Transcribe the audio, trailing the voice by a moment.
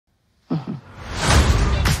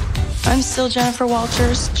I'm still Jennifer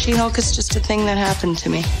Walters. She-Hulk is just a thing that happened to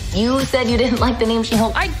me. You said you didn't like the name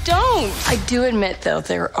She-Hulk. I don't. I do admit, though,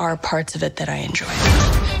 there are parts of it that I enjoy.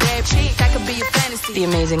 The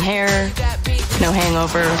amazing hair, no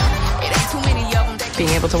hangover, being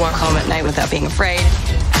able to walk home at night without being afraid.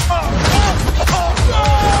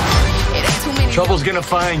 Trouble's gonna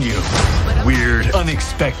find you. Weird,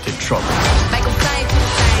 unexpected trouble.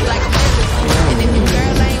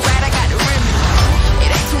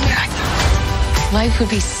 Life would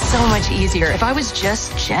be so much easier if I was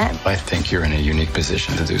just Jen. I think you're in a unique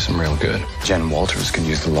position to do some real good. Jen Walters can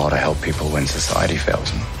use the law to help people when society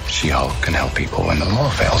fails them. She-Hulk can help people when the law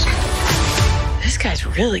fails them. This guy's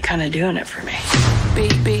really kind of doing it for me.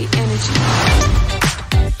 Big energy.